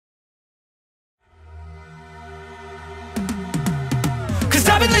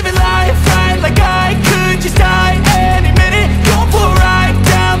like I could just die any minute. Going for a ride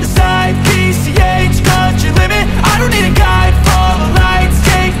down the side, PCH, country limit. I don't need a guide, follow lights,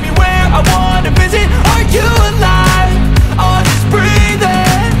 take me where I wanna visit. Are you alive? Or just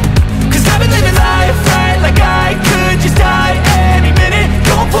breathing? Cause I've been living life right like I could just die any minute.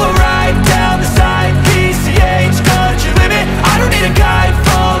 Going for a ride down the side, PCH, country limit. I don't need a guide,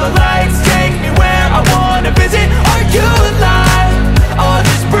 follow lights, take me where I wanna visit. Are you alive? Or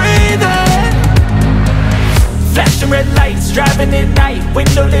just breathing? Flashing red lights, driving at night,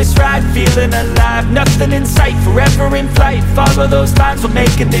 windowless ride, feeling alive. Nothing in sight, forever in flight. Follow those lines, we'll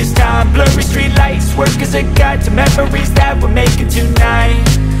make it this time. Blurry street lights, work as a guide to memories that we're making tonight.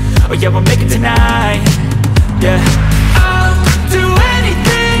 Oh yeah, we'll make it tonight. Yeah, I'll do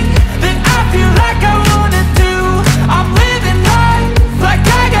anything that I feel like I wanna do. I'm living life like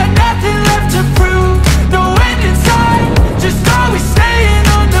I got nothing left to prove. No end in sight, just always staying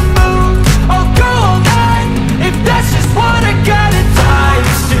on the move. I'll go all night if that's just what I gotta do.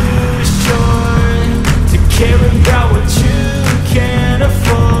 Life's too short to care about what you can't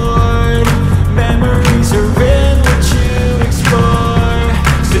afford. Memories are in what you explore,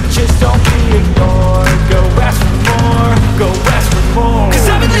 so just don't be ignored. Go ask for more, go ask for more. Cause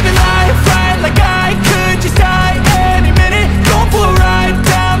I've been living life right like I could just die any minute. Going for a ride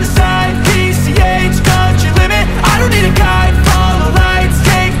down the side, PCH, country limit. I don't need a guide, follow lights,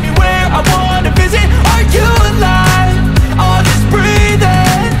 take me where I wanna visit. Are you alive? Or just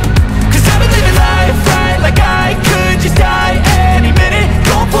breathing? Cause I've been living life right like I could just die any minute.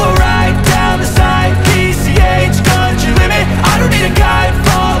 Going for a ride down the side, PCH, country limit. I don't need a guide,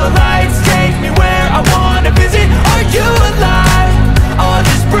 follow lights, take me where I wanna visit. Are you alive? Or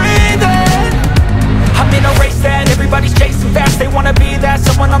just breathing? I'm in a race that everybody's chasing fast. They wanna be that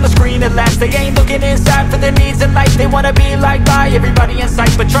someone on the screen at last. They ain't looking inside for their needs in life. They wanna be liked by everybody in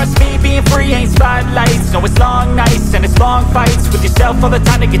sight. But trust me, being free ain't spotlights. No, it's long nights and it's long fights with yourself all the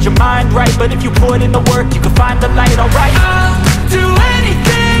time to get your mind right. But if you put in the work, you can find the light, alright? I'll do it.